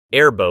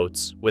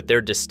Airboats, with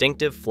their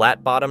distinctive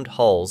flat-bottomed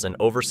hulls and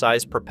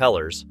oversized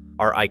propellers,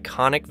 are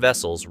iconic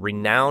vessels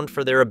renowned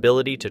for their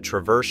ability to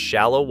traverse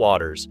shallow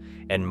waters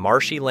and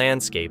marshy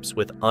landscapes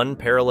with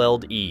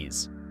unparalleled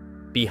ease.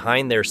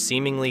 Behind their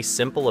seemingly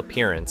simple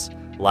appearance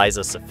lies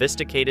a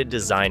sophisticated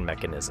design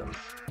mechanism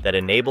that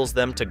enables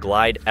them to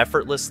glide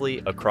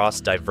effortlessly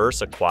across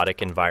diverse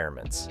aquatic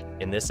environments.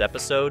 In this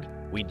episode,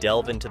 we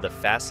delve into the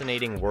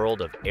fascinating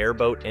world of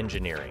airboat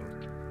engineering,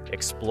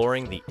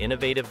 exploring the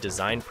innovative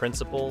design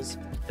principles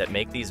that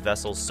make these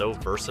vessels so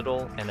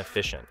versatile and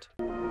efficient.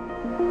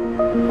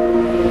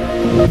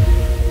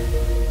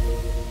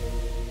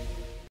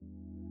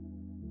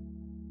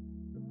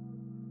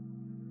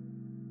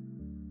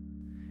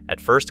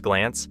 At first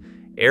glance,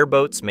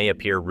 airboats may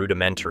appear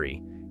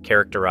rudimentary,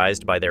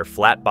 characterized by their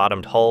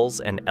flat-bottomed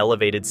hulls and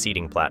elevated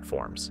seating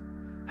platforms.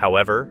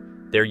 However,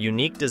 their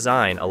unique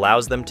design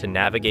allows them to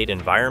navigate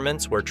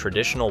environments where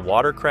traditional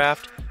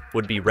watercraft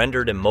would be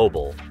rendered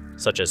immobile,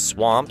 such as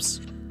swamps,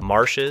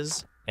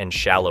 marshes, and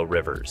shallow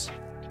rivers.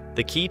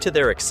 The key to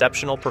their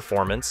exceptional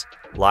performance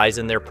lies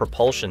in their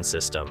propulsion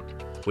system,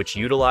 which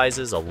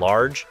utilizes a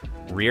large,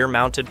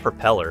 rear-mounted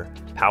propeller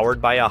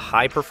powered by a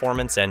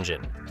high-performance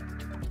engine.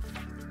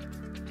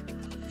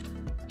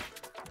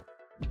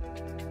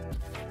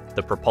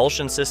 The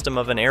propulsion system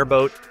of an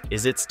airboat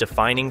is its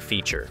defining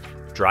feature,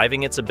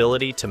 driving its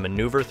ability to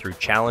maneuver through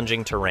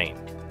challenging terrain.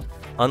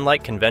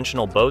 Unlike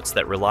conventional boats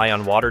that rely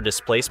on water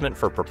displacement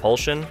for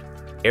propulsion,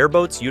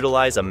 airboats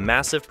utilize a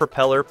massive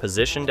propeller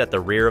positioned at the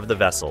rear of the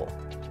vessel.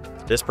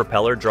 This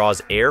propeller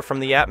draws air from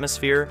the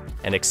atmosphere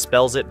and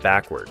expels it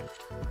backward,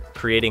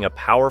 creating a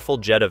powerful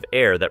jet of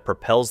air that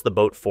propels the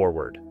boat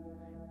forward.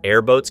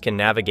 Airboats can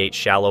navigate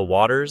shallow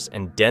waters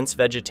and dense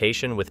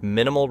vegetation with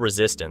minimal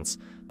resistance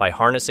by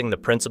harnessing the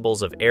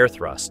principles of air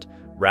thrust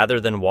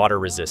rather than water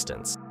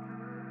resistance.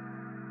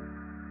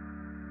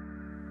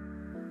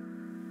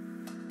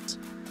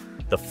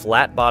 The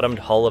flat-bottomed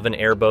hull of an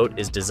airboat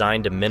is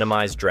designed to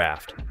minimize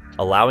draft,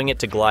 allowing it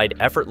to glide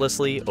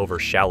effortlessly over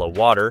shallow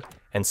water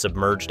and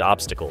submerged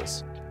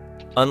obstacles.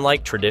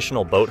 Unlike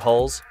traditional boat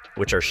hulls,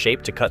 which are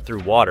shaped to cut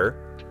through water,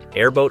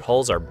 airboat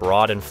hulls are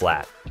broad and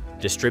flat,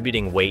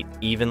 distributing weight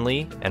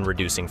evenly and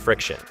reducing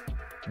friction.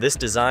 This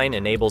design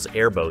enables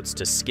airboats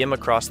to skim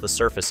across the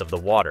surface of the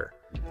water,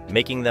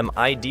 making them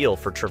ideal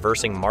for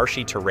traversing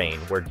marshy terrain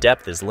where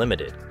depth is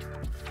limited.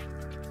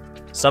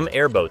 Some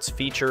airboats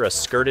feature a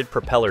skirted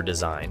propeller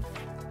design,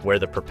 where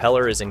the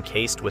propeller is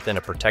encased within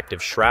a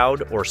protective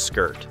shroud or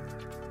skirt.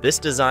 This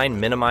design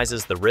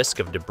minimizes the risk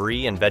of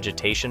debris and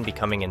vegetation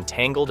becoming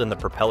entangled in the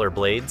propeller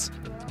blades,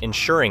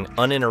 ensuring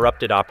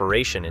uninterrupted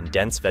operation in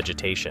dense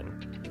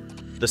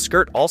vegetation. The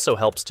skirt also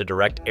helps to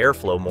direct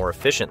airflow more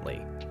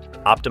efficiently,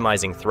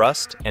 optimizing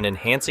thrust and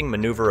enhancing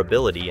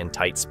maneuverability in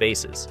tight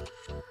spaces.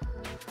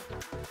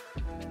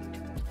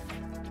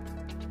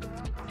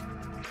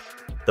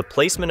 The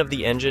placement of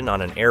the engine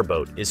on an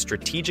airboat is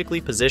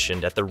strategically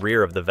positioned at the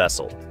rear of the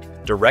vessel,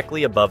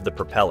 directly above the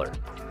propeller.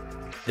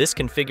 This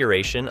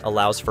configuration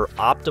allows for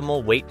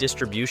optimal weight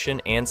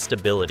distribution and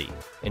stability,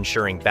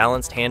 ensuring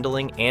balanced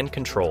handling and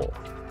control.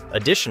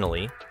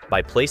 Additionally,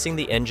 by placing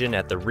the engine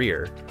at the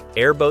rear,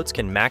 airboats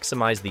can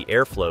maximize the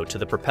airflow to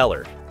the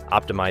propeller,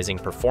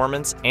 optimizing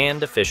performance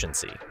and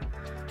efficiency.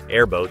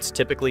 Airboats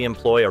typically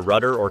employ a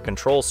rudder or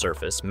control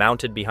surface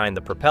mounted behind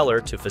the propeller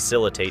to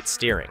facilitate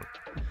steering.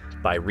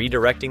 By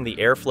redirecting the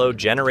airflow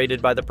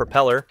generated by the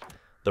propeller,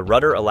 the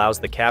rudder allows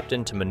the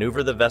captain to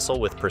maneuver the vessel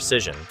with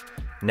precision,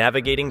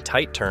 navigating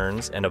tight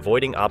turns and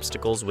avoiding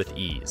obstacles with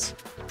ease.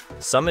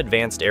 Some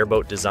advanced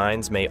airboat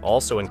designs may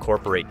also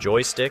incorporate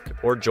joystick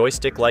or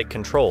joystick-like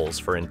controls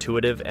for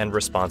intuitive and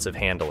responsive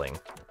handling.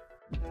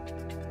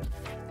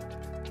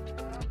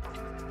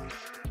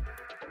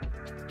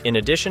 In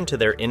addition to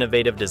their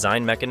innovative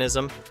design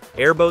mechanism,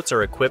 airboats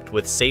are equipped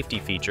with safety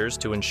features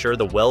to ensure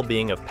the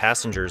well-being of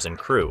passengers and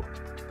crew.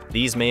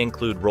 These may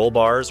include roll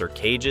bars or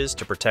cages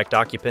to protect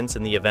occupants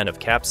in the event of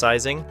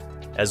capsizing,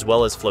 as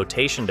well as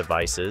flotation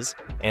devices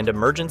and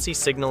emergency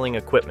signaling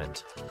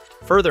equipment.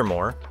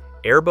 Furthermore,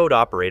 airboat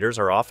operators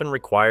are often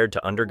required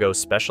to undergo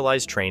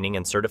specialized training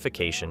and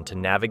certification to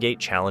navigate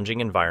challenging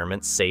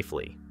environments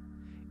safely.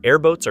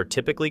 Airboats are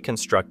typically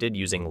constructed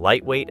using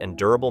lightweight and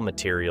durable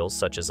materials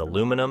such as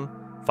aluminum,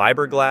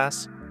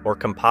 fiberglass, or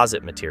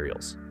composite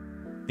materials.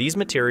 These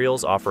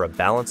materials offer a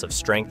balance of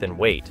strength and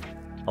weight,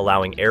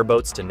 allowing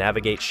airboats to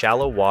navigate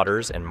shallow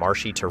waters and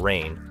marshy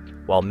terrain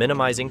while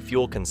minimizing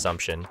fuel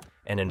consumption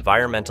and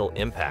environmental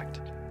impact.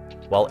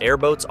 While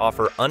airboats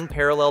offer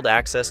unparalleled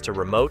access to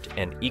remote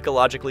and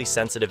ecologically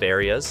sensitive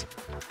areas,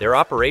 their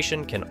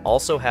operation can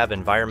also have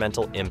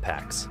environmental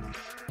impacts.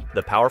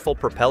 The powerful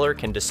propeller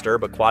can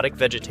disturb aquatic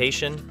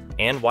vegetation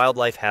and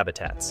wildlife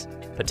habitats,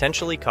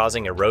 potentially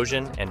causing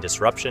erosion and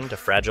disruption to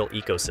fragile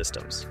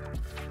ecosystems.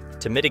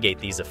 To mitigate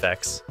these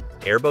effects,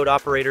 airboat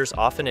operators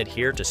often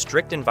adhere to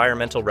strict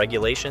environmental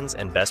regulations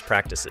and best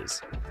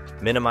practices,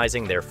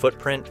 minimizing their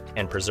footprint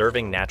and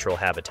preserving natural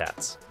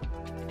habitats.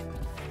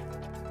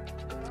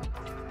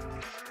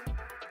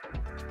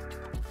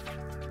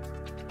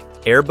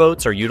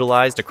 Airboats are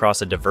utilized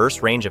across a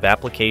diverse range of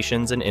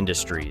applications and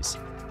industries,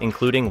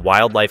 including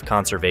wildlife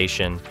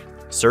conservation,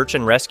 search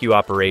and rescue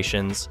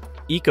operations,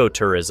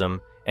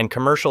 ecotourism, and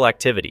commercial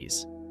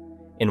activities.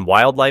 In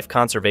wildlife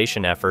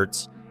conservation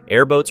efforts,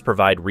 airboats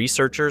provide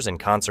researchers and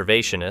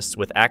conservationists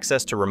with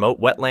access to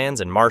remote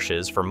wetlands and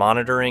marshes for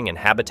monitoring and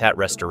habitat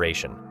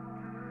restoration.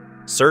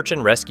 Search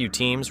and rescue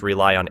teams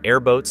rely on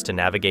airboats to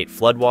navigate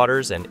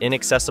floodwaters and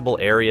inaccessible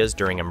areas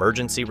during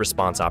emergency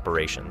response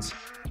operations.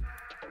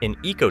 In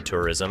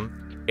ecotourism,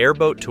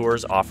 airboat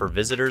tours offer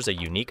visitors a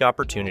unique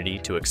opportunity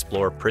to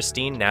explore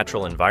pristine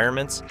natural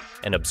environments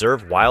and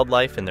observe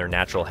wildlife in their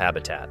natural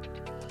habitat.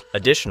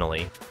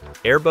 Additionally,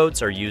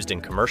 airboats are used in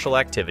commercial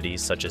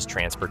activities such as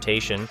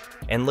transportation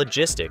and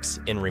logistics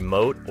in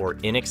remote or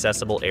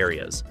inaccessible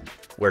areas,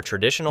 where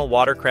traditional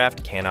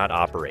watercraft cannot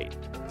operate.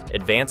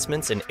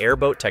 Advancements in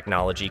airboat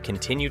technology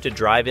continue to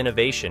drive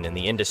innovation in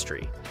the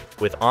industry,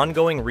 with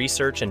ongoing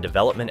research and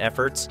development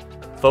efforts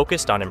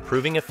focused on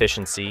improving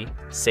efficiency,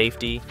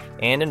 safety,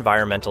 and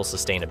environmental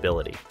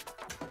sustainability.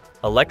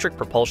 Electric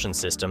propulsion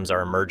systems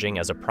are emerging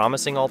as a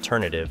promising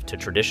alternative to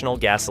traditional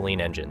gasoline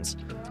engines,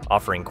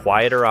 offering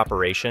quieter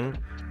operation,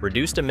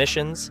 reduced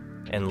emissions,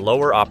 and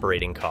lower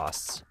operating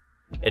costs.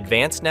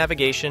 Advanced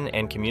navigation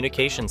and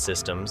communication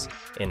systems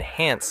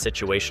enhance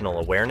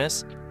situational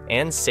awareness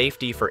and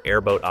safety for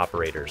airboat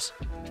operators,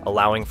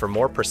 allowing for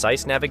more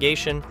precise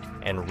navigation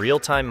and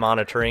real-time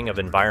monitoring of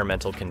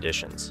environmental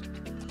conditions.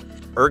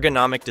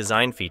 Ergonomic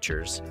design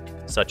features,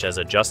 such as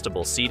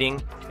adjustable seating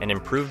and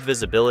improved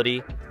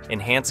visibility,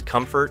 enhance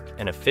comfort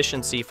and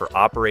efficiency for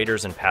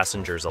operators and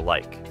passengers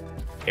alike.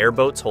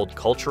 Airboats hold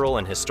cultural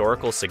and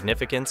historical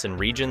significance in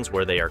regions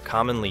where they are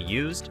commonly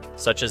used,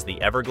 such as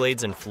the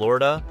Everglades in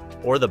Florida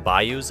or the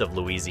bayous of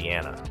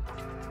Louisiana.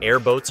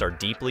 Airboats are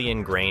deeply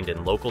ingrained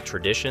in local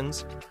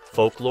traditions,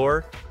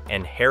 folklore,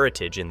 and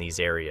heritage in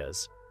these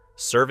areas,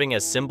 serving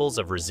as symbols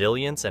of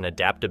resilience and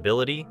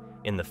adaptability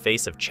in the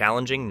face of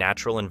challenging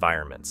natural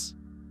environments.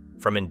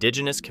 From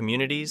indigenous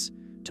communities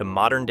to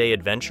modern-day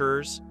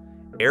adventurers,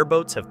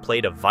 airboats have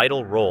played a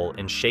vital role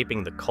in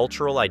shaping the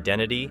cultural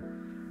identity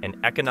and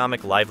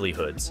economic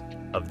livelihoods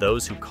of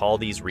those who call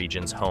these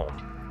regions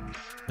home.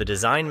 The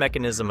design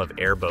mechanism of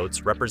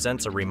airboats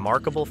represents a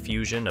remarkable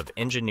fusion of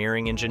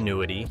engineering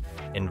ingenuity,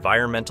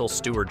 environmental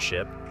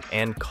stewardship,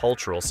 and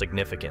cultural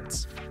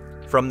significance.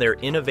 From their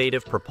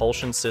innovative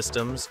propulsion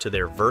systems to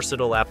their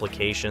versatile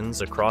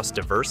applications across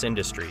diverse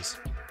industries,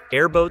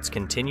 airboats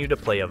continue to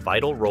play a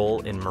vital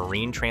role in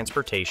marine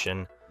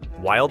transportation,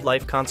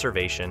 wildlife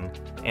conservation,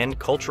 and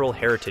cultural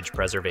heritage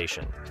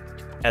preservation.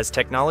 As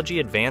technology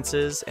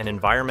advances and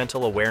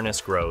environmental awareness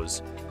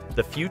grows,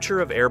 the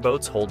future of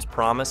airboats holds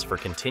promise for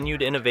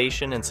continued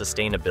innovation and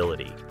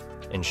sustainability,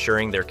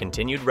 ensuring their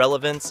continued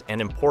relevance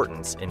and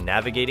importance in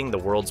navigating the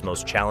world's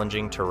most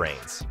challenging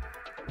terrains.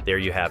 There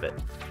you have it.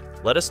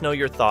 Let us know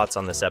your thoughts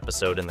on this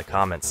episode in the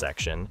comments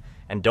section,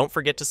 and don't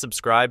forget to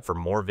subscribe for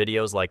more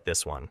videos like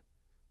this one.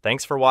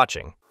 Thanks for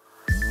watching.